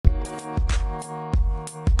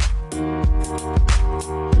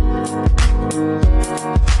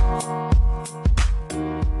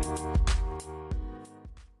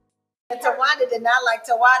did not like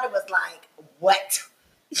Tawanda was like, what?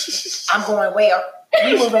 I'm going where?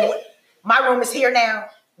 We moving. My room is here now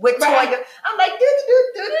with Toya. I'm like,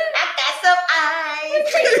 I got some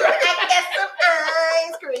ice cream. I got some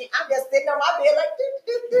ice cream. I'm just sitting on my bed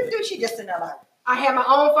like, She just sitting there like. I have my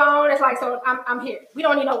own phone. It's like, so I'm here. We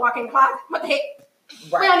don't need no walk-in closet. What the heck?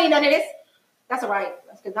 Right. We don't need none of this. That's all right.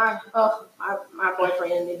 Because my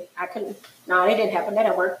boyfriend, I couldn't. No, it didn't happen. That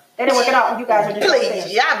didn't work. That didn't work at all. You guys are just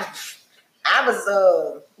please. I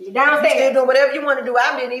was you downstairs. You still doing whatever you want to do.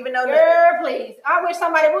 I didn't even know. Girl, please. I wish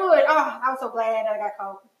somebody would. Oh, I was so glad that I got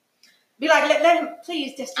called. Be like, let him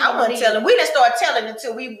please just. I wouldn't tell him. We didn't start telling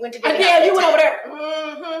until we went to the. Yeah, you went over there.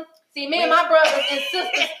 Mm-hmm. See, me and my brothers and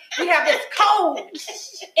sisters, we have this code.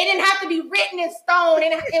 It didn't have to be written in stone.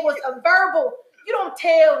 It was a verbal. You don't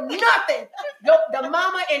tell nothing. The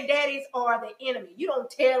mama and daddies are the enemy. You don't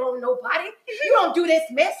tell on nobody. You don't do this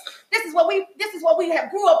mess. This is what we have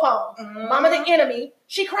grew up on. Mm-hmm. Mama the enemy.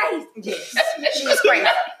 She crazy. Yes, she's crazy.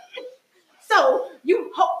 So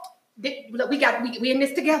you hope that we in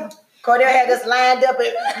this together. Cordell had us lined up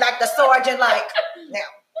like the sergeant. Like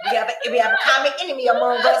now we have a common enemy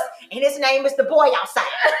among us, and his name is the boy outside.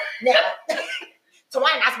 Now,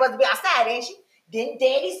 Tawanda not supposed to be outside, ain't she? Didn't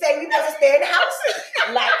Daddy say we supposed to stay in the house?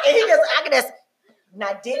 Like, and he just, I can just,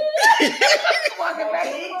 not didn't. Didn't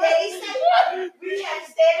Daddy say we have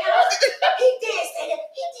to stay in the house? He did say that.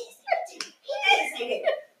 He did say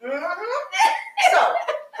that. Mm-hmm. So,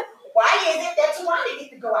 why is it that Tawanda gets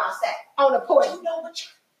to go outside? On the porch. You know what?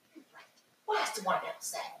 Why is Tawanda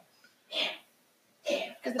outside?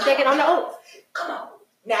 Damn. Because they're taking on the oath. Come on.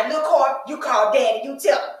 Now, look, Cor, you call Daddy, you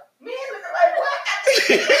tell him. Man, looking like what?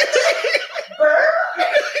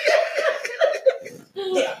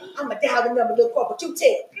 Yeah, I'm going to dial the number, little Cor, but you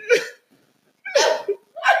tell. Oh,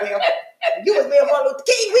 well, you was being Martin Luther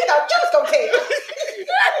King. We thought you was going to tell.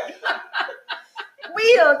 We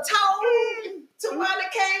done told Tawanda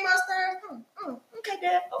came upstairs. Okay,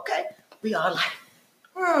 Dad, okay. We all like,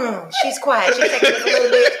 she's quiet. She's taking us a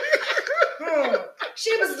little bit.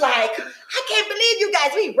 She was like, I can't believe you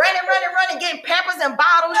guys. We running, getting Pampers and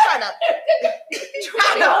bottles, trying to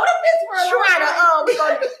we're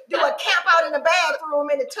gonna do a camp out in the bathroom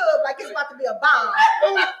in the tub like it's about to be a bomb.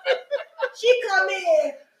 She come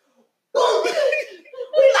in, boom.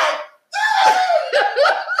 We like,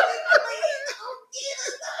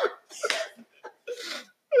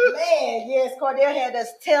 man, yes, Cordell had us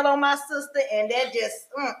tell on my sister, and that just,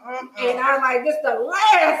 And I'm like, this is the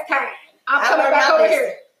last time I'm coming back over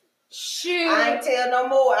here. Shoot. I ain't tell no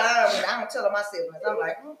more. I don't tell on my siblings. I'm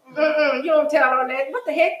like, you don't tell on that. What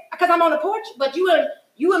the heck? Because I'm on the porch, but you and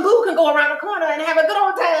Boo can go around the corner and have a good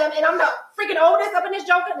old time, and I'm the freaking oldest up in this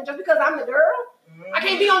joker, and just because I'm the girl, I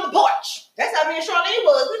can't be on the porch. That's how me and Charlene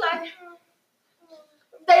was. We like,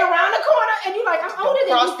 they around the corner, and you like, I'm older than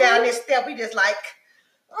you. Cross down this step, we just like,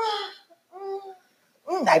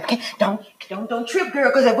 don't trip, girl,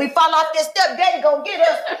 because if we fall off this step, Daddy gonna get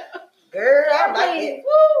us. Girl, I'm like it.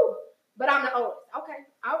 Woo! But I'm the oldest. Okay.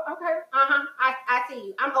 I see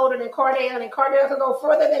you. I'm older than Cordell, and Cordell can go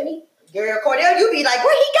further than me. Girl, Cordell, you be like,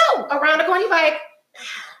 where he go? Around the corner, you like,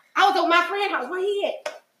 I was at my friend's house. Where he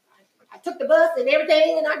at? I took the bus and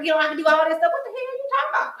everything, and I can do all this stuff. What the hell are you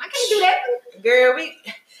talking about? I can't do that. Girl,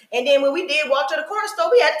 and then when we did walk to the corner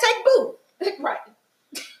store, we had to take Boo. Right.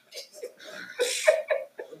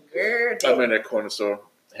 Girl, I'm in that corner store.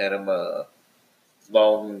 Had him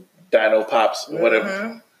long Dino Pops, whatever.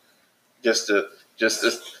 Mm-hmm. Just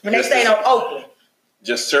when they stayed on Oakland.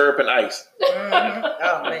 Just syrup and ice. Mm-hmm.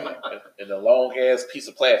 Oh man. And a long ass piece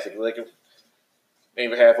of plastic. Like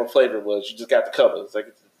maybe half what flavor it was. You just got the cover. It's like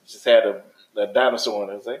it just had a dinosaur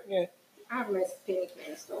in it. It's like, yeah. I miss Penny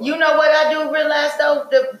Can store. You know what I do realize though?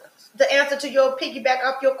 The answer to your piggyback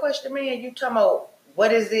off your question, man, you talking about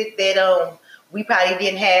what is it that we probably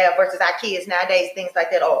didn't have versus our kids nowadays, things like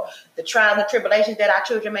that, or the trials and tribulations that our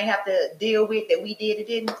children may have to deal with that we did or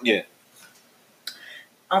didn't. Yeah.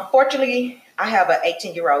 Unfortunately, I have an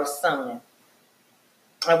 18-year-old son.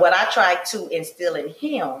 And what I try to instill in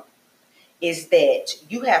him is that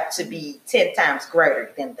you have to be 10 times greater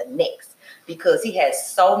than the next because he has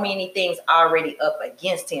so many things already up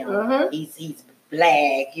against him. Mm-hmm. He's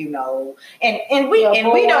black, you know, and we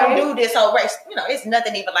don't do this whole race. You know, it's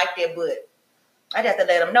nothing even like that, but I have to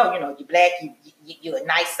let them know, you know, you're black, you're a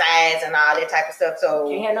nice size and all that type of stuff. So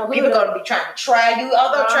people are going to be trying to try you.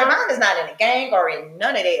 Although Trayvon is not in a gang or in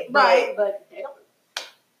none of that. Right, but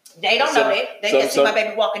they don't know that. They just see my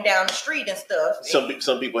baby walking down the street and stuff.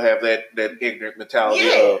 Some people have that ignorant mentality.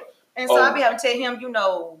 Yeah. And so I be having to tell him, you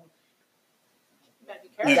know,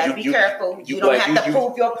 You gotta be careful. You don't have to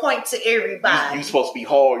prove your point to everybody. You supposed to be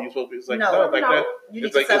hard. You supposed to be. It's like no, like that. You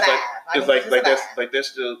need to survive.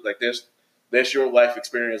 That's your life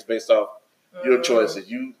experience based off your choices.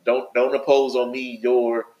 You don't impose on me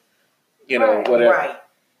your, whatever. Right.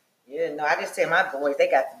 Yeah. No, I just tell my boys they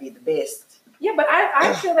got to be the best. Yeah, but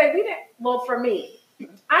I feel like we didn't. Well, for me,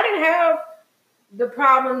 I didn't have the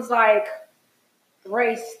problems like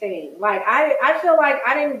race thing. Like I feel like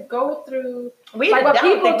I didn't go through like what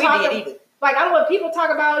people talk about. Like I don't know what people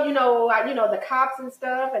talk about, the cops and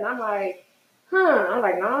stuff, and I'm like, I'm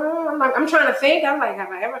like, no, I'm trying to think. I'm like, have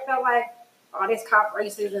I ever felt like all this cop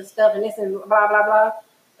races and stuff and this and blah blah blah?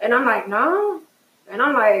 And I'm like, no. And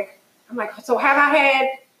I'm like, so have I had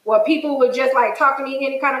where people would just like talk to me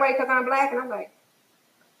any kind of way because I'm black? And I'm like,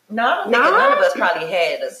 no, I don't think none of us probably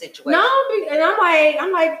had a situation. No, and I'm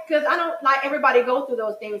like, because I don't like everybody go through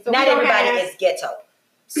those things. So not everybody is ghetto.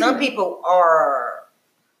 Some people are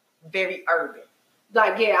very urban.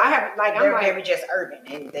 Like, yeah, I have like they're very just urban,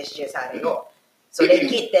 and that's just how they are. So they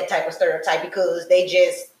get that type of stereotype because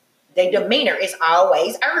their demeanor is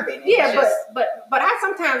always urban. Yeah, but I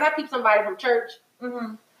sometimes peep somebody from church,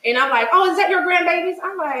 and I'm like, oh, is that your grandbabies?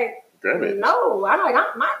 I'm like, no, I'm like,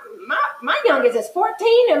 my youngest is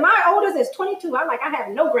 14 and my oldest is 22. I'm like, I have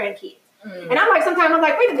no grandkids, and I'm like, sometimes I'm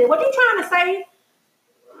like, wait a minute, what are you trying to say?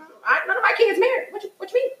 None of my kids married. What you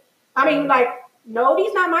mean? I mean, like, no,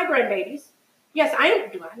 these not my grandbabies. Yes, I am.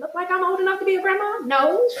 Do I look like I'm old enough to be a grandma?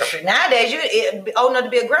 No. Nowadays, you old enough to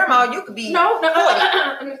be a grandma. You could be no.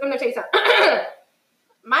 I'm gonna tell you something.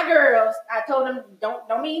 My girls, I told them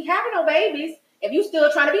don't be having no babies if you still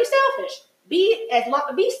trying to be selfish. Be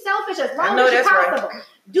selfish as long as possible. Right.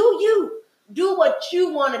 Do what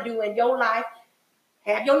you want to do in your life.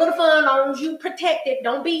 Have your little fun, long as you protect it.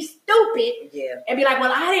 Don't be stupid. Yeah. And be like,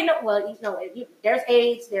 well, I didn't know. Well, there's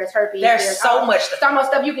AIDS, there's herpes, there's so much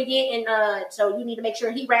stuff you can get, and so you need to make sure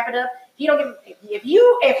he wrap it up. He don't give. If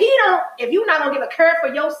you not gonna give a care for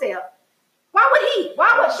yourself,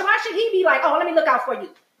 why should he be like, oh, let me look out for you?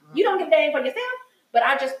 You don't give a damn for yourself. But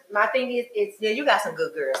my thing is, yeah, you got some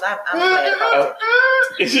good girls. I'm glad about it.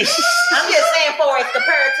 I'm just saying, for as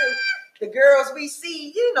compared to the girls we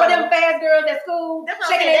see, for them fast girls at school,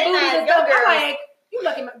 shaking their booties and stuff. I'm like, you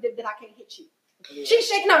lucky that I can't hit you. Yeah. She's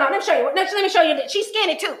shaking. No, let me show you. Let me show you that she's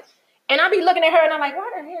skinny too. And I be looking at her and I'm like,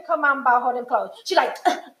 why the hell come mom about her them clothes? She like,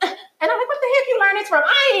 and I'm like, what the heck you learn this from?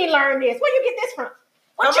 I ain't learned this. Where you get this from?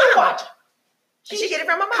 What you watching? She get it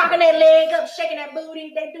from my mom. Cocking that leg up, shaking that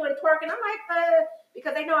booty. They doing twerking. I'm like,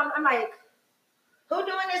 because they know I'm like, who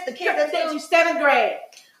doing this? The kids that do 7th grade.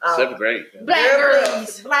 7th grade.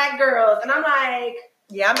 Black girls. And I'm like,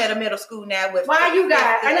 yeah, I'm at a middle school now with. Why you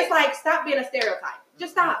guys? And it's like, stop being a stereotype.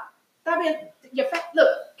 Just stop. Stop being look,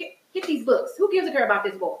 get these books. Who gives a care about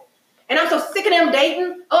this boy? And I'm so sick of them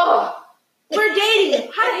dating. Oh, we're dating.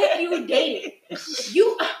 How the heck are you dating?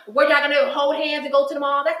 We're not gonna hold hands and go to the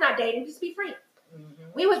mall. That's not dating. Just be friends.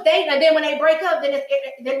 Mm-hmm. We was dating, and then when they break up,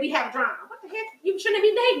 then we have drama. What the heck? You shouldn't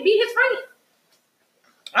be dating. Be his friend.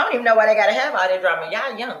 I don't even know why they gotta have all that drama.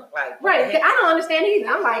 Y'all young, like right? I don't understand either.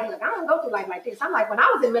 I'm like, look, I don't go through life like this. I'm like, when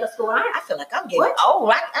I was in middle school, I feel like I'm getting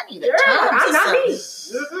old. I need a time. I'm not me.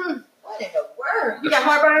 What in the world? You got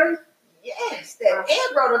heartburn? Yes, that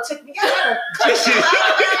egg roll took me out. Egg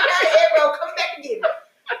roll, come back and get me.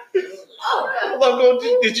 Oh,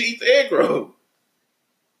 did you eat the egg roll?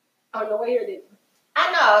 Oh no, way here didn't.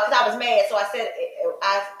 I know, because I was mad, so I said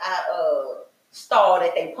I stalled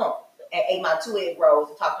at they pump and ate my 2 egg rolls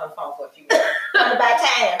and talked on the phone for a few minutes. And by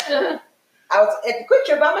time I was at the quick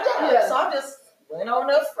trip by my job, so I just went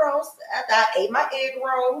on up front. After I ate my egg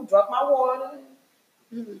roll, drunk my water.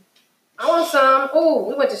 Mm-hmm. I want some. Oh,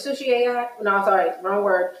 we went to Sushi AI. No, sorry, wrong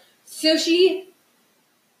word. Sushi.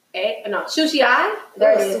 Sushi I.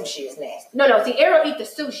 There it is. Sushi is nasty. No. See, Ariel eat the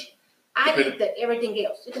sushi. I eat everything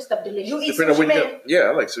else. It's just stuff delicious. You eat sushi, man? Yeah,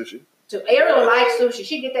 I like sushi. So Ariel likes sushi.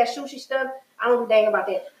 She get that sushi stuff. I don't give a dang about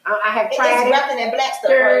that. I have tried it. It's wrapped in black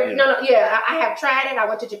stuff, right? No, I have tried it. I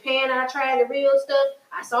went to Japan and I tried the real stuff.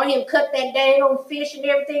 I saw him cut that dang on fish and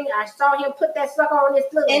everything. I saw him put that sucker on this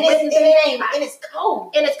little and it's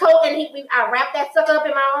cold. And it's cold. And I wrapped that sucker up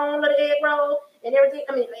in my own little egg roll and everything.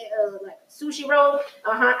 I mean, like sushi roll.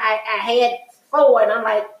 I had 4, and I'm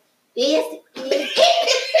like, this is it.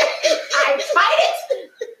 I tried it.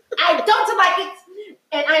 I don't like it,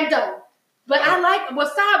 and I'm done. But I like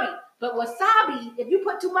wasabi. But wasabi, if you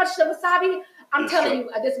put too much wasabi, I'm telling you,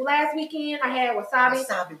 this last weekend I had wasabi.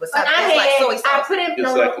 Wasabi. Like soy sauce. I put in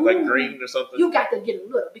it's like green or something. You got to get a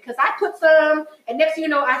little because I put some, and next thing you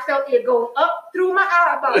know, I felt it go up through my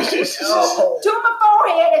eyeballs, to my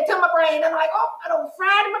forehead, and to my brain. I'm like, oh, I don't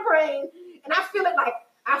fried in my brain, and I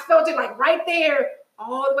felt it like right there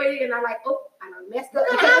all the way, and I'm like, oh, I done messed up.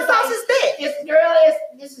 What kind of hot sauce is that?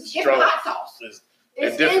 This is different hot sauce.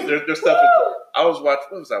 There's stuff. I was watching.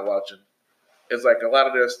 What was I watching? It's like a lot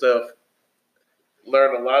of their stuff.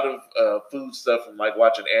 Learn a lot of food stuff from like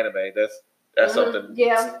watching anime. That's something.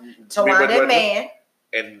 Yeah. Tawanda Man.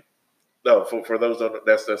 And no, for those who don't,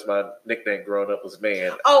 that's my nickname growing up was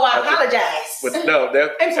Man. Oh, I apologize. But no,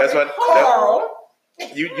 that's what Carl.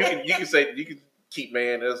 you can keep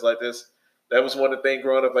Man. It's like this. That was one of the things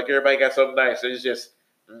growing up. Like everybody got something nice. It's just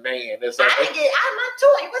Man. It's like I'm not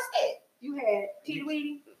toy. What's that? You had Teety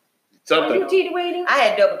Weedy. something. You Teety Weedy. I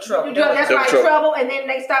had Double Trouble. That's Double right, Trouble. Trouble. And then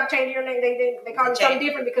they stopped changing your name. They called it something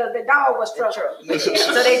different because the dog was Trouble. Yeah.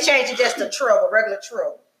 So they changed it just to Trouble, regular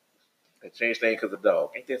Trouble. They changed name because of the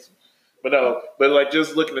dog. Ain't this? But no, but like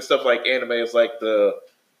just looking at stuff like anime, it's like the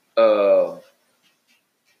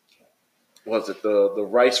the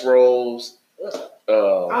rice rolls.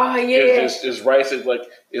 Oh yeah, it's rice. It's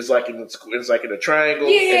like in a triangle.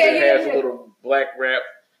 Yeah, and it has yeah. a little black wrap,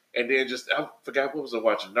 and then I forgot what was I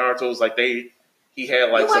watching. Naruto was like he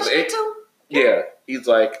had like you some watched it too? Yeah, he's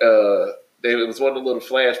like it was one of the little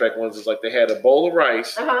flashback ones. It's like they had a bowl of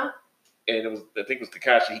rice, and I think it was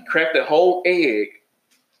Kakashi. He cracked a whole egg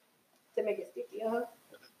to make it sticky.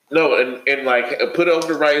 No, and like put it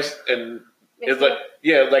over the rice, and it's like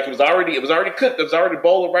like it was already cooked. It was already a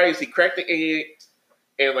bowl of rice. He cracked the egg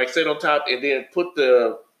and like set on top, and then put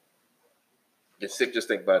just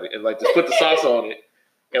think about it, and like just put the sauce on it,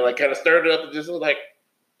 and like kind of stirred it up, and just was like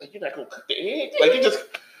you're not gonna cook the egg, like you just.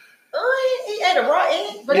 Oh, he ate a raw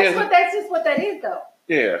egg. But that's just what that is, though.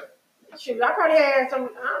 Yeah. Shoot, I probably had some.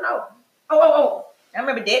 I don't know. Oh. I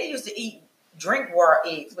remember Daddy used to drink raw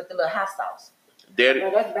eggs with the little hot sauce. Daddy, No,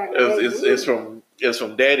 that's back in the it's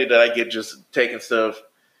from Daddy that I get just taking stuff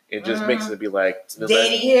and just mixing it. Be like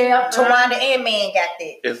Daddy, Tawanda and Man got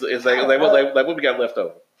that. It's like what we got left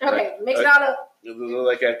over. Okay, mix it all up.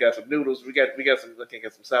 Like I got some noodles. We got some. I can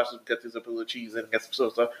get some sausage. We got this up a little cheese and got some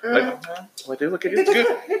stuff. Like they look at it.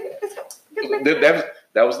 Good.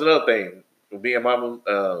 That was another thing. Me and Mama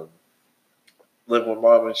living with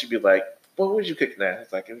Mama, and she'd be like, "What was you cooking now?"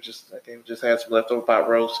 It's like it was just had some leftover pot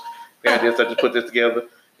roast. And I just put this together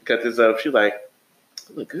and cut this up. She's like,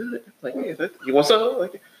 "Look good." I'm like, yeah, you want some?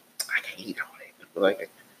 Like, I can't eat all that. Like.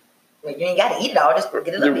 Well, you ain't got to eat it all. Just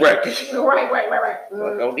get a little bit. Right. I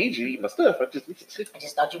don't need you to eat my stuff. I just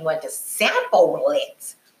thought you wanted to sample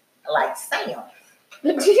it, like Sam.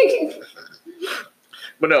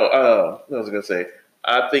 But no, what I was gonna say.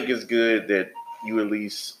 I think it's good that you at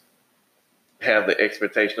least have the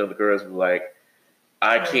expectation of the girls. Like,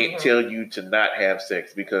 I can't tell you to not have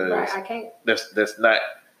sex because I can't. That's not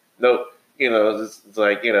no. It's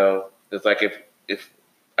like it's like if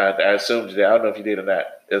I assumed that I don't know if you did or not.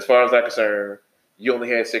 As far as I'm concerned, you only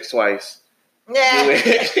had sex twice. Yeah.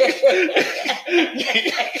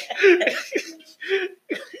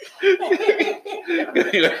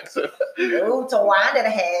 Ooh, Tawanda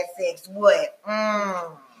had sex. What?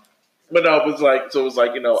 But no, it's like it's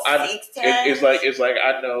like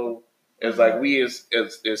I know. It's like we as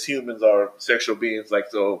humans are sexual beings. Like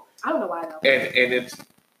so. I don't know why though. And it's.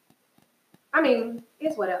 I mean,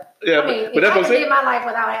 it's whatever. Yeah, if I can live my life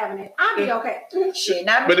without having it, I'll be okay. Shit,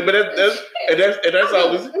 that's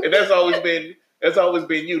always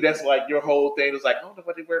been you. That's like your whole thing. It's like I don't know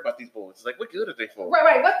what they worry about these boys. It's like what good are they for?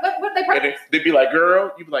 Right. What they practice? And they'd be like,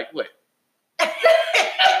 girl, you'd be like, what?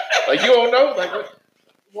 Like you don't know? Like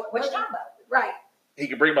what you talking about? Right. He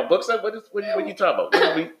can bring my books up. What are you talking about?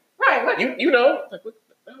 Right. What? You know? Like what?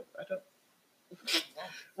 No, I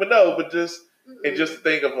don't. But just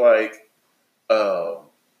think of like.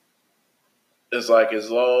 It's like as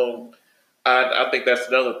long, I think that's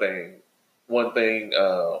another thing. One thing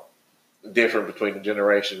different between the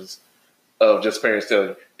generations of just parents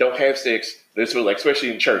telling you, don't have sex. This was like,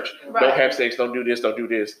 especially in church, don't have sex, don't do this, don't do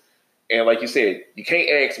this. And like you said, you can't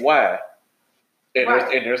ask why.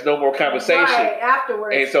 And there's no more conversation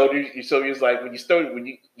afterwards. And so it's like when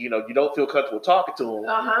you don't feel comfortable talking to them,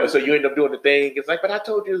 and so you end up doing the thing. It's like, but I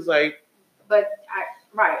told you, it's like,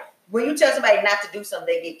 when you tell somebody not to do something,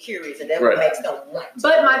 they get curious, and that's what makes them want.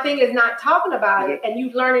 But my thing is not talking about it, and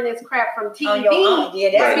you learning this crap from TV. On your own.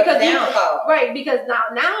 Yeah, that's because downfall. Right, because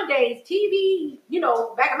nowadays TV,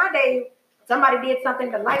 back in my day, somebody did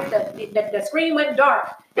something, the light, the screen went dark,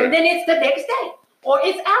 and then it's the next day, or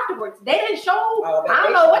it's afterwards. They didn't show. I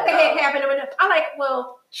don't know what the heck happened. I'm like,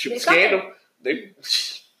 well, scandal.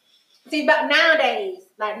 See, but nowadays,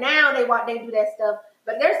 like now they do that stuff.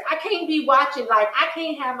 But I can't be watching, like, I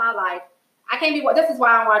can't have my life. This is why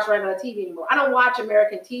I don't watch regular TV anymore. I don't watch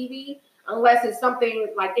American TV unless it's something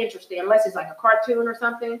like interesting, unless it's like a cartoon or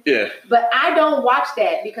something. Yeah. But I don't watch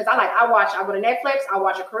that because I go to Netflix, I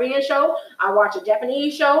watch a Korean show, I watch a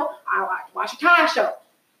Japanese show, I watch a Thai show.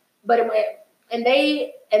 But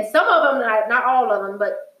and some of them, not all of them,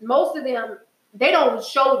 but most of them, they don't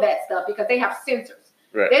show that stuff because they have censors.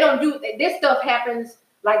 Right. They don't do this stuff happens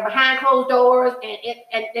like behind closed doors,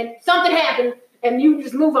 and something happens, and you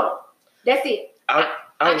just move on. That's it. I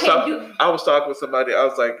was talking with somebody. I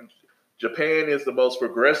was like, Japan is the most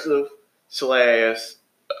progressive /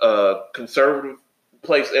 conservative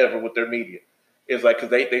place ever with their media. It's like,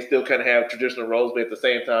 because they still kind of have traditional roles, but at the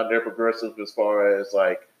same time, they're progressive as far as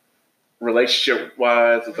like relationship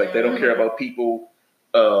wise. It's like they don't care about people.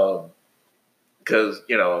 Because,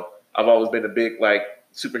 I've always been a big like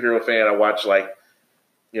superhero fan. I watch like,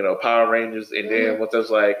 Power Rangers, and then once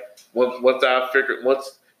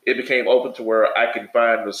it became open to where I can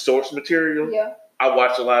find the source material, I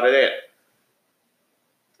watched a lot of that.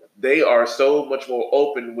 They are so much more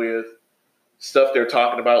open with stuff they're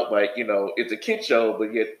talking about, like, it's a kid show,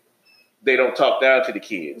 but yet they don't talk down to the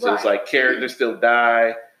kids. Right. So it's like characters still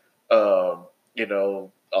die. A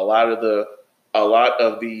lot of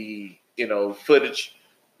the footage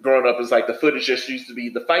growing up is like the footage just used to be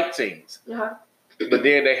the fight scenes. Uh-huh. But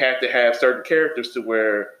then they have to have certain characters to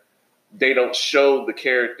where they don't show the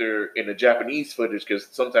character in the Japanese footage because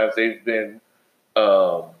sometimes they've been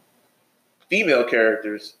female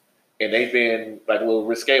characters and they've been like a little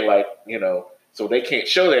risque, like, so they can't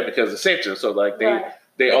show that because of censor. So like they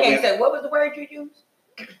only can't say, what was the word you used?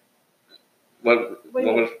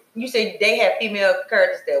 You said they have female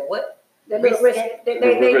characters that what? They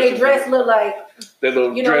dress look like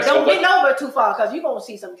don't bend over too far because you're gonna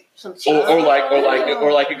see some cheeks. Or like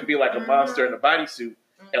it could be like a monster in a bodysuit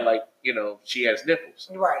and like she has nipples.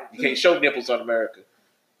 Right. You can't show nipples on America.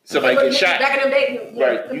 Somebody gets shot. Back in them days,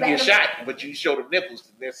 right. You get shot, but you show them nipples.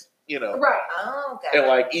 And that's Right. Oh, okay. And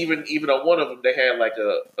like even on one of them, they had like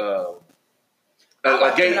a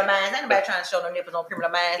Criminal Minds. Ain't nobody trying to show no nipples on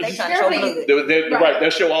Criminal Minds. They trying to show blood. Right. They'll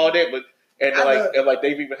show all that, but and like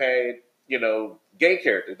they've even had gay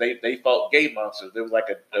characters. They fought gay monsters. There was like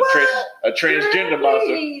a transgender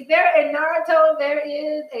monster. There in Naruto, there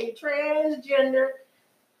is a transgender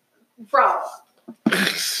frog.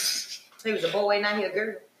 He was a boy, now he a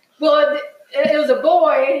girl. Well, it was a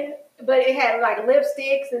boy, but it had like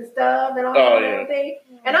lipsticks and stuff and all that everything.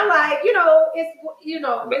 And I'm like, it's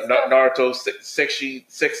Naruto, sexy,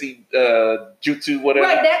 jutsu, whatever.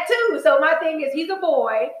 Right, that too. So my thing is, he's a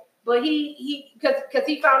boy. But because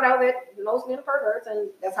he found out that most men are perverts,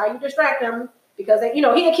 and that's how you distract them. Because he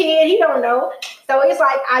a kid, he don't know. So it's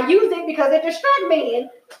like I use it because it distracts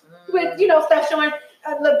men with stuff showing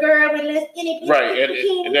a little girl with a little skinny. Right,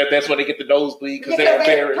 and that's when they get the nosebleed because they're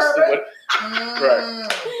embarrassed. Right.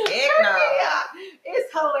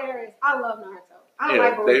 It's hilarious. I love Naruto. I don't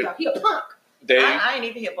like Boruto. He a punk. I ain't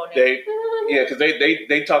even hip on that. Because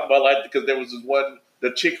they talk about like because there was this one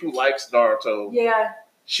the chick who likes Naruto. Yeah.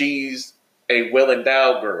 She's a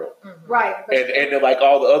well-endowed girl. Mm-hmm. Right. And then like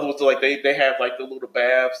all the other ones, like they have like the little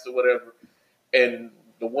baths or whatever. And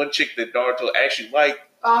the one chick that Naruto actually liked,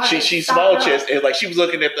 she's small chest, and like she was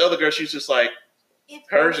looking at the other girl, she was just like,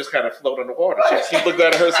 hers just kind of floating on the water. She looked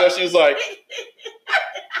at herself, she was like,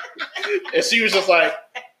 and she was just like,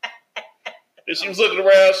 and she was looking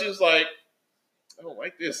around, she was like, I don't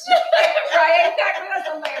like this. Right, exactly. That's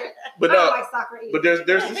hilarious. But I don't like soccer either. But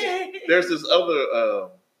there's this other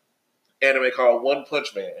anime called One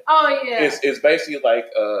Punch Man. Oh yeah. It's basically like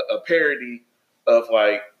a parody of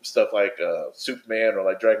like stuff like Superman or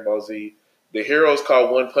like Dragon Ball Z. The hero is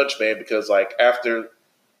called One Punch Man because like after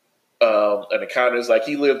an encounter is like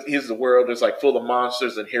he's the world that's like full of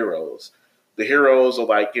monsters and heroes. The heroes are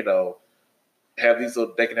like have these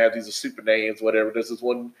they can have these super names, whatever. There's this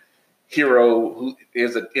one hero who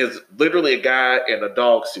is literally a guy in a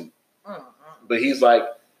dog suit, but he's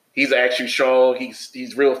actually strong.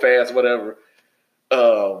 He's real fast, whatever.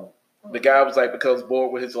 The guy was like becomes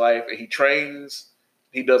bored with his life, and he trains.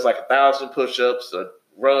 He does like 1,000 push-ups,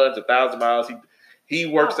 runs 1,000 miles. He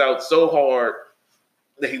works out so hard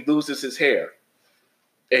that he loses his hair,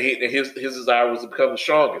 and his desire was to become the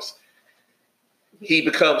strongest. He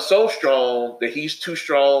becomes so strong that he's too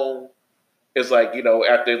strong. It's like,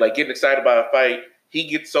 after like getting excited about a fight, he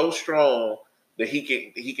gets so strong that he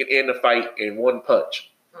can end the fight in one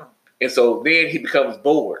punch. And so then he becomes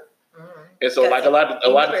bored. And so like a lot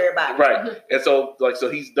of right. And so like so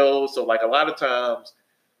he's dozed. So like a lot of times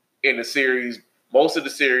in the series, most of the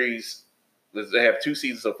series, they have 2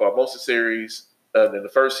 seasons so far. Most of the series in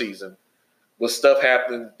the first season was stuff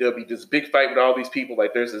happening. There'll be this big fight with all these people.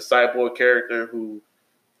 Like there's this cyborg character who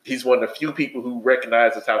he's one of the few people who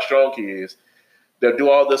recognizes how strong he is. They'll do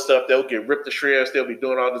all this stuff. They'll get ripped to shreds. They'll be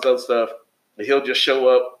doing all this other stuff. And he'll just show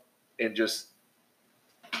up and just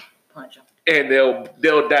punch him. And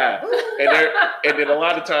they'll die. And then a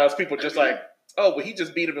lot of times people just like, oh, but he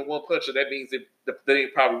just beat him in one punch, so that means the thing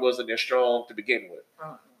probably wasn't as strong to begin with.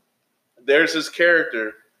 Uh-huh. There's this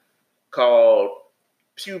character called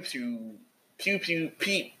Pew Pee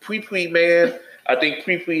Man. I think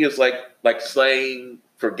Pee is like slang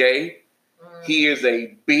for gay. Mm. He is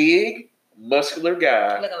a big, muscular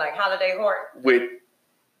guy. Looking like Holiday Hort. With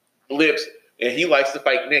lips, and he likes to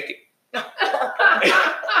fight naked.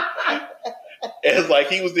 And it's like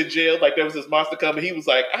he was in jail, like there was this monster coming. He was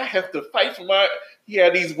like, I have to fight for my. He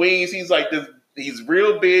had these wings. He's like this. He's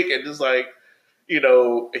real big, and just like,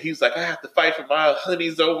 he's like, I have to fight for my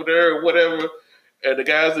honeys over there or whatever. And the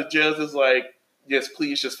guys in jail is like, yes,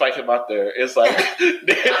 please just fight him out there. It's like you do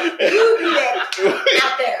that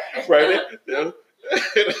out there, right? And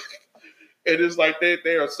it's like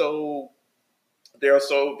they are so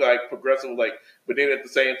like progressive, like, but then at the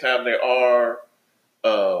same time they are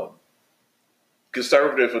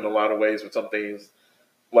conservative in a lot of ways with some things,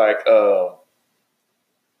 like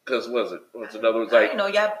because what's another like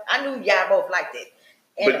I knew y'all both liked it,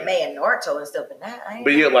 anime and Naruto and stuff, but not.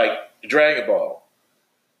 But yeah, like Dragon Ball,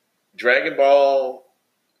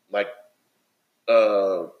 like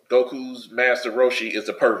Goku's master Roshi is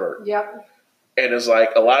a pervert. Yep. And it's like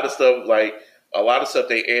a lot of stuff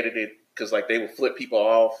they edited because like they would flip people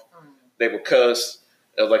off, they would cuss,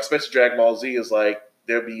 like especially Dragon Ball Z is like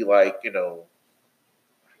there'd be like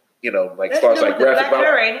like as far as like graphic ball.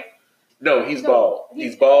 No, he's bald.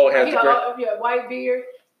 He's bald. Has a white beard.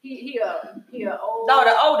 He old. No,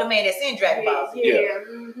 the older man that's in Dragon Ball Z. Yeah.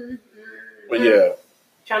 Mm-hmm. But yeah,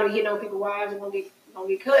 trying to get on people's wives and gonna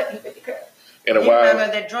get cut. He fit the cut. And a wife.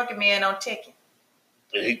 Remember that drunken man on Tekken.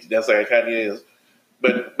 That's like kind of is.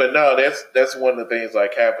 But no, that's one of the things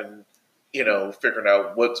like having, figuring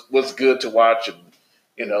out what's good to watch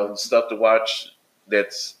and stuff to watch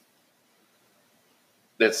that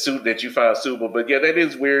you find suitable. But yeah, that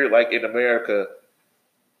is weird. Like in America,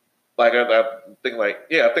 like I think like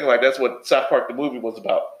that's what South Park the movie was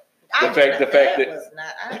about. The fact that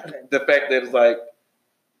it's like,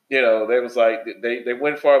 they was like they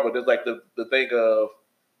went far, but it's like the thing of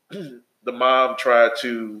the mom tried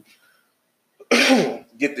to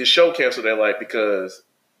get this show canceled. They're like because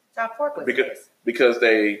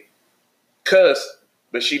they cussed,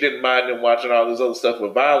 but she didn't mind them watching all this other stuff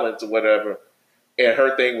with violence or whatever. And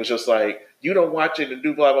her thing was just like, you don't watch it and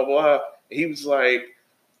do blah blah blah. And he was like,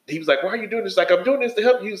 why are you doing this? Like, I'm doing this to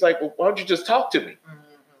help you. He was like, well, why don't you just talk to me? Mm-hmm.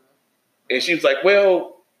 And she was like,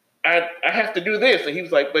 well, I have to do this. And he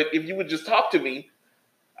was like, but if you would just talk to me,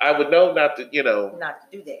 I would know not to do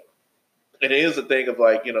that. And it is a thing of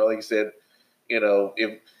like, like you said,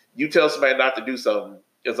 if you tell somebody not to do something,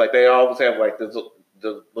 it's like they always have like the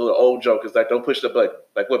little old joke. It's like, don't push the button.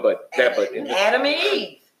 Like, what button? That button. Adam and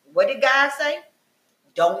Eve. What did God say?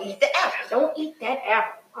 Don't eat the apple. Don't eat that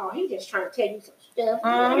apple. Oh, he just trying to tell you some stuff.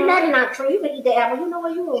 Mm-hmm. That is not true. You can eat the apple. You know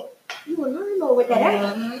what? You will learn more with that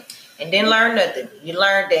apple. And didn't learn nothing. You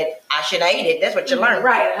learned that I shouldn't eat it. That's what you learned.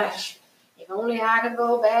 Right. If only I could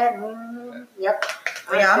go back. Yep.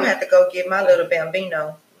 Yeah, I'm going to have to go get my little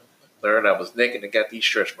bambino. Learned I was naked and got these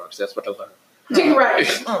stretch marks. That's what I learned. Right.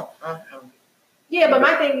 Yeah, but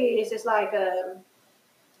my thing is, it's like,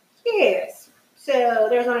 yes. So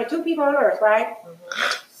there's only 2 people on Earth, right?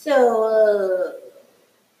 Mm-hmm. So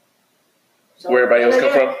where everybody else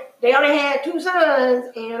come from? They only had 2 sons,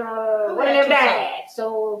 and one of them died.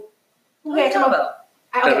 So who had come up?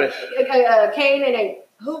 Cain and Abel.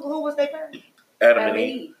 Who was their parents? Adam and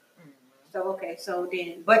Eve. So so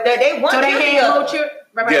then, but they want. So they had more children.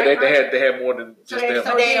 They had more than just them.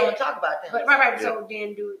 So they don't talk about them. But right. Yeah. So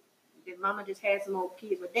then, did Mama just had some more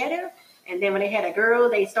kids with Daddy? And then when they had a girl,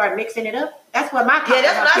 they started mixing it up. That's what that's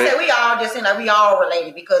what I said. We all just we all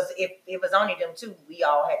related because if it was only them 2, we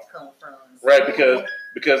all had to come from. Right, because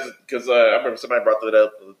I remember somebody brought that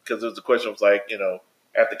up because there was a question. It was like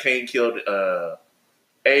after Cain killed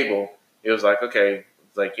Abel, it was like okay,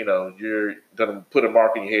 it's like you're gonna put a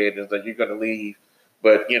mark in your head and it's like you're gonna leave,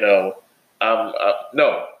 but I'm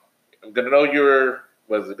gonna know you're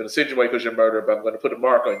gonna send you away because you're murdered, but I'm gonna put a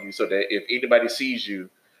mark on you so that if anybody sees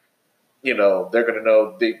you. They're gonna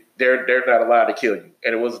know they're not allowed to kill you.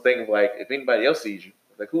 And it was a thing of like, if anybody else sees you,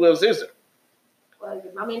 like who else is there? Well,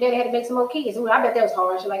 I mean, Daddy had to make some more kids. I bet that was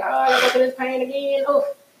hard. She's like, I gotta go through this pain again. Oh,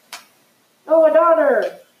 a daughter.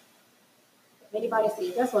 If anybody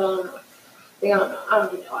sees, that's what I don't know. They don't know. I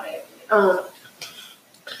don't do all that.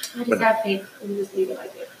 I just have faith and just leave it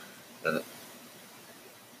like that.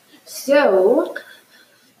 So,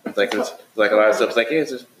 it's like a lot of stuff. It's like it's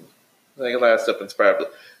just like a lot of stuff inspired.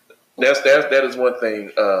 That is one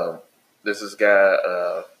thing. This is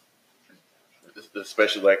guy,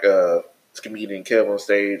 especially like this comedian Kev on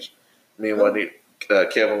stage. Me and one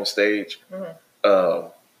Kev on stage. Mm-hmm.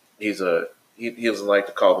 He doesn't like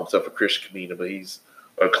to call himself a Christian comedian, but he's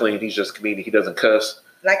clean. He's just a comedian. He doesn't cuss.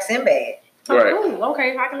 Like Sinbad. Right. Oh,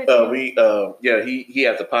 okay. How can I He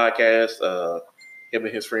has a podcast. Him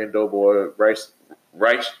and his friend Doughboy,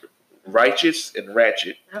 Righteous and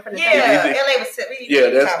Ratchet. Yeah, LA was.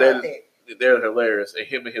 They're hilarious. And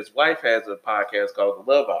him and his wife has a podcast called The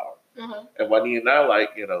Love Hour. Mm-hmm. And Juanita and I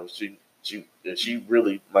like, she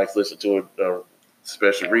really likes to listen to it,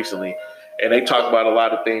 especially recently. And they talk about a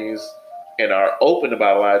lot of things and are open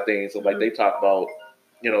about a lot of things. And like they talk about,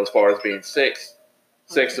 as far as being sex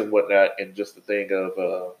and whatnot, and just the thing of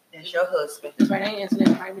that's your husband. That's right, I ain't answering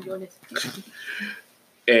that. I'm doing this.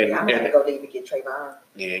 I'm gonna go leave and get Trayvon.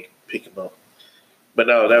 Yeah, pick him up. But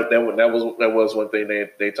no, that was one thing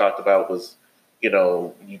they talked about was, you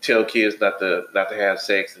tell kids not to have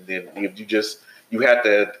sex, and then you have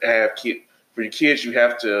to have for your kids, you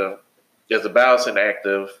have to, as a balancing act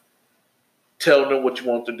of telling them what you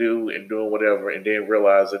want to do and doing whatever, and then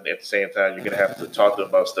realizing at the same time you're gonna have to talk to them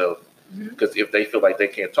about stuff, because if they feel like they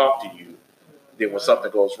can't talk to you, then when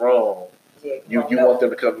something goes wrong, you want them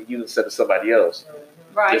to come to you instead of somebody else.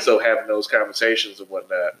 Right. And so having those conversations and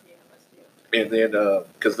whatnot. And then,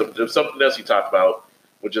 because there's something else he talked about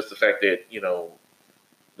was just the fact that,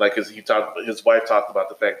 like his wife talked about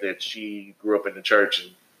the fact that she grew up in the church,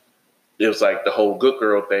 and it was like the whole good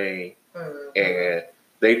girl thing. And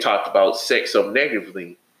they talked about sex so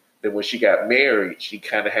negatively that when she got married, she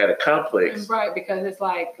kind of had a complex. Right, because it's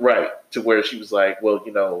like. Right, to where she was like, well,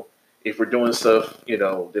 if we're doing stuff, then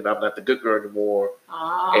I'm not the good girl anymore.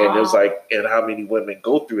 And it was like, and how many women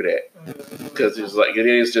go through that? Because it's like, it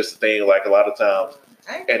is just a thing, like a lot of times.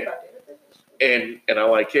 And I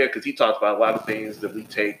like him because he talks about a lot of things that we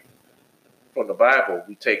take from the Bible.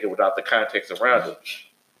 We take it without the context around it.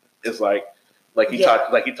 It's like he talked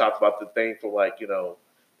about the thing for like,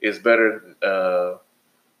 it's better,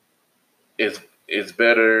 it's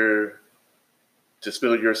better to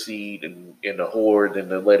spill your seed in the whore than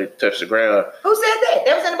to let it touch the ground. Who said that?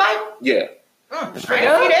 That was in the Bible? Yeah. I ain't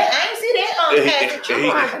see that. Passage. I'm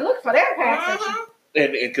going to look for that passage.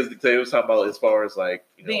 And because they was talking about as far as like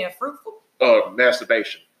being fruitful,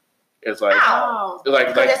 masturbation. It's like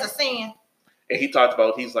like that's a sin. And he talked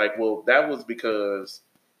about, he's like, well, that was because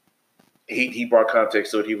he brought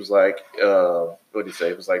context to it. He was like, what did he say?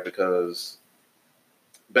 It was like because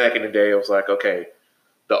back in the day, it was like, okay,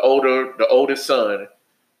 the oldest son,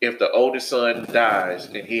 if the oldest son dies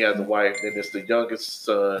and he has a wife, then it's the youngest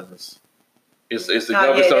son's. It's the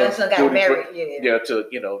youngest son got married.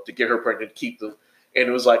 To get her pregnant, keep them. And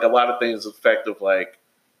it was like a lot of things. The fact of like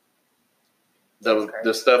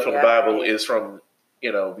the stuff from the Bible is from,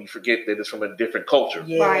 we forget that it's from a different culture.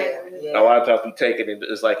 Yeah. Right. A lot of times we take it and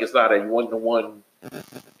it's like it's not a 1-to-1,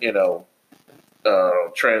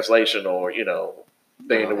 translation or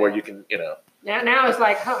thing where you can Now it's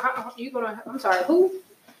like how you gonna? I'm sorry, who?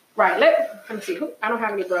 Right. Let me see. Who? I don't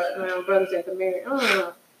have any brothers that can marry.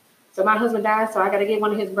 So my husband died, so I got to get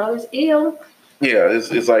one of his brothers ill. Yeah,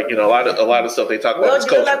 it's like a lot of stuff they talk about. Well, just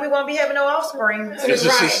like we won't be having no offspring. Right.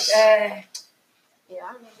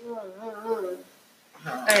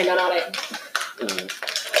 I ain't done all that.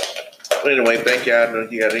 But anyway, thank you. I know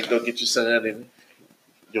you got to go get your son and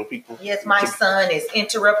your people. Yes, my son is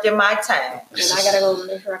interrupting my time. And I got to go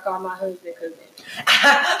make sure I call my husband because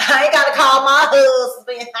I ain't got to call my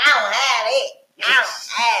husband. I don't have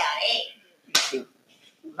it.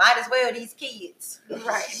 Might as well these kids.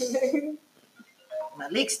 Right.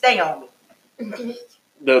 Malik, stay on me.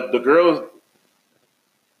 The girls.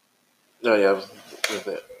 Oh yeah, what's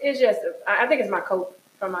that? It's just I think it's my coat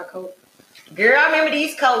from my coat. Girl, I remember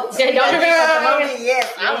these coats. Yeah, don't remember?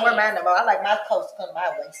 Yes, I don't wear mine no more. I like my coats to come to my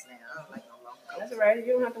waist now. I don't like no long coats. That's all right.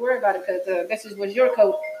 You don't have to worry about it because this was your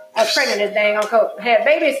coat. I was pregnant this dang on coat. Had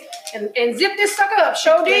babies and zipped this sucker up.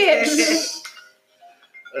 Sure did.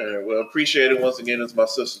 All right, well, appreciate it once again. It's my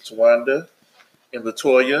sister Tawanda and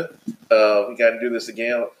Latoya. We got to do this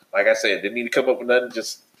again. Like I said, didn't need to come up with nothing.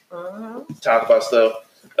 Just talk about stuff.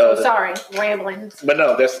 Sorry, rambling. But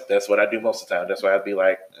no, that's what I do most of the time. That's why I'd be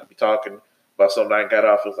talking about something I got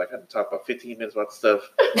off. It was like I had to talk about 15 minutes about the stuff.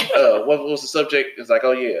 What was the subject? It's like,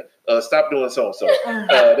 oh yeah, stop doing so and so.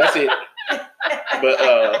 That's it.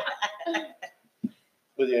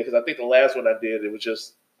 But yeah, because I think the last one I did, it was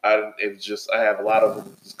just I have a lot of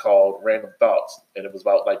them called random thoughts, and it was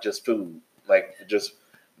about like just food, like just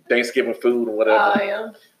Thanksgiving food and whatever. Oh,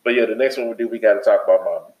 yeah. But yeah, the next one we got to talk about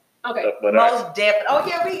Mama. Okay. But Most definitely. Oh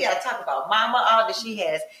yeah, we gotta talk about Mama, all that she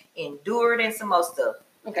has endured and some more stuff.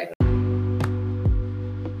 Okay.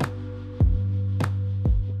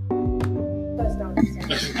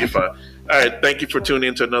 You're fine. All right. Thank you for tuning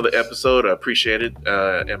in to another episode. I appreciate it.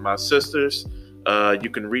 And my sisters,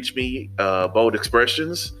 you can reach me, Bold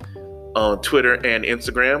Expressions, on Twitter and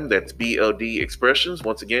Instagram. That's BLD Expressions.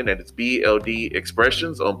 Once again, that is BLD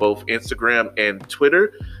Expressions on both Instagram and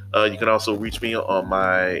Twitter. You can also reach me on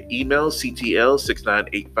my email,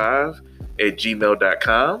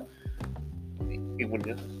 ctl6985@gmail.com.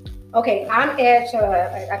 Okay, I'm at,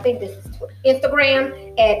 I think this is Instagram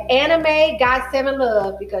at Anime Got7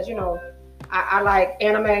 Love because, you know, I like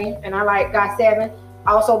anime and I like Got7.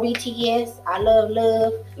 Also BTS, I love.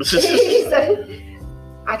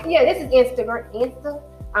 Yeah, this is Insta.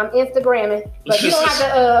 I'm Instagramming, but you don't have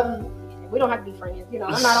to. We don't have to be friends. You know,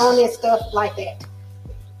 I'm not on this stuff like that.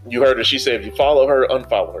 You heard her. She said, if you follow her,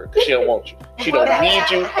 unfollow her because she don't want you. She don't need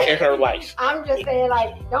you in her life. I'm just saying,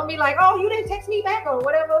 like, don't be like, oh, you didn't text me back or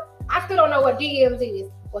whatever. I still don't know what DMs is.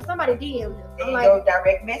 Well, somebody DM'd him. I'm like, go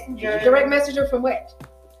direct messenger. Direct messenger from what?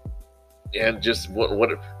 And just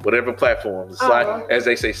whatever platform, slide, as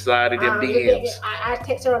they say, slide in them DMs. I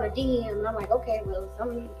text her on a DM, and I'm like, okay, well,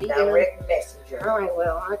 some DM. Direct messenger. All right,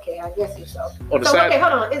 well, okay, I guess you so. On the side, okay,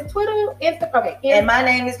 hold on. Is Twitter, Insta? Okay. And my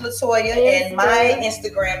name is Latoya, and my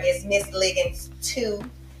Instagram is Miss Liggins2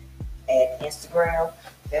 at Instagram.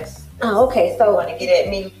 That's okay. So you want to get at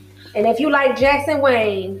me. And if you like Jackson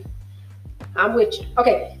Wayne, I'm with you.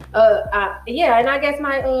 Okay. Yeah, and I guess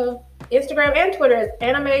my Instagram and Twitter is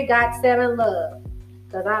Anime Got7 Love.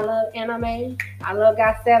 Because I love anime. I love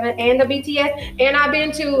Got7 and the BTS. And I've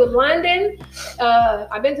been to London.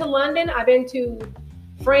 I've been to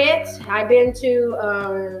France. I've been to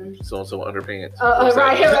so underpants.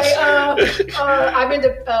 Right. I've been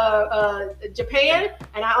to Japan,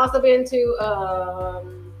 and I also been to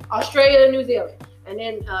Australia and New Zealand. And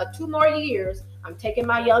then 2 more years, I'm taking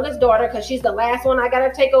my youngest daughter because she's the last one I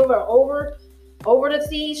gotta take over the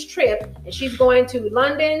seas trip, and she's going to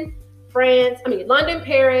London, Paris,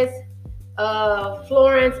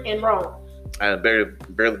 Florence, and Rome. I've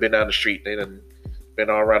barely been down the street. They done been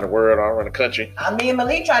all around the world, all around the country. Me and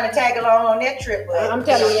Malik trying to tag along on that trip, but I'm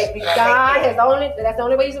telling you, God has only. That's the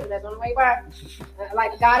only way. That's the only way why.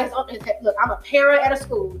 Like God has only. Look, I'm a parent at a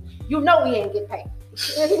school. You know we ain't get paid.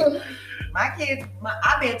 My kids,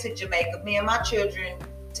 I've been to Jamaica. Me and my children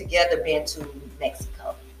together been to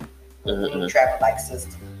Mexico. We travel like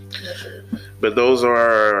sisters. But those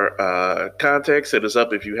are our contacts. Hit us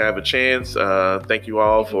up if you have a chance. Thank you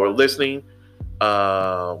all for listening.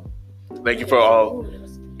 Thank you for all.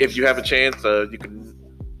 If you have a chance, you can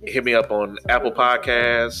hit me up on Apple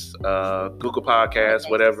Podcasts, Google Podcasts,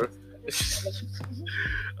 whatever.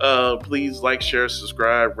 Please like, share,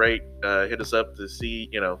 subscribe, rate. Hit us up to see,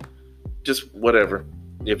 just whatever.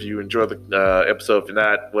 If you enjoy the episode, if you're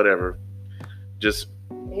not, whatever. Just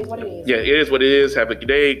it is what it is. Yeah, it is what it is. Have a good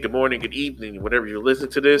day, good morning, good evening, whenever you listen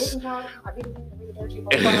to this.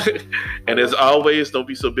 And as always, don't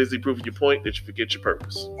be so busy proving your point that you forget your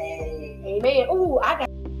purpose. Amen. Ooh, I got.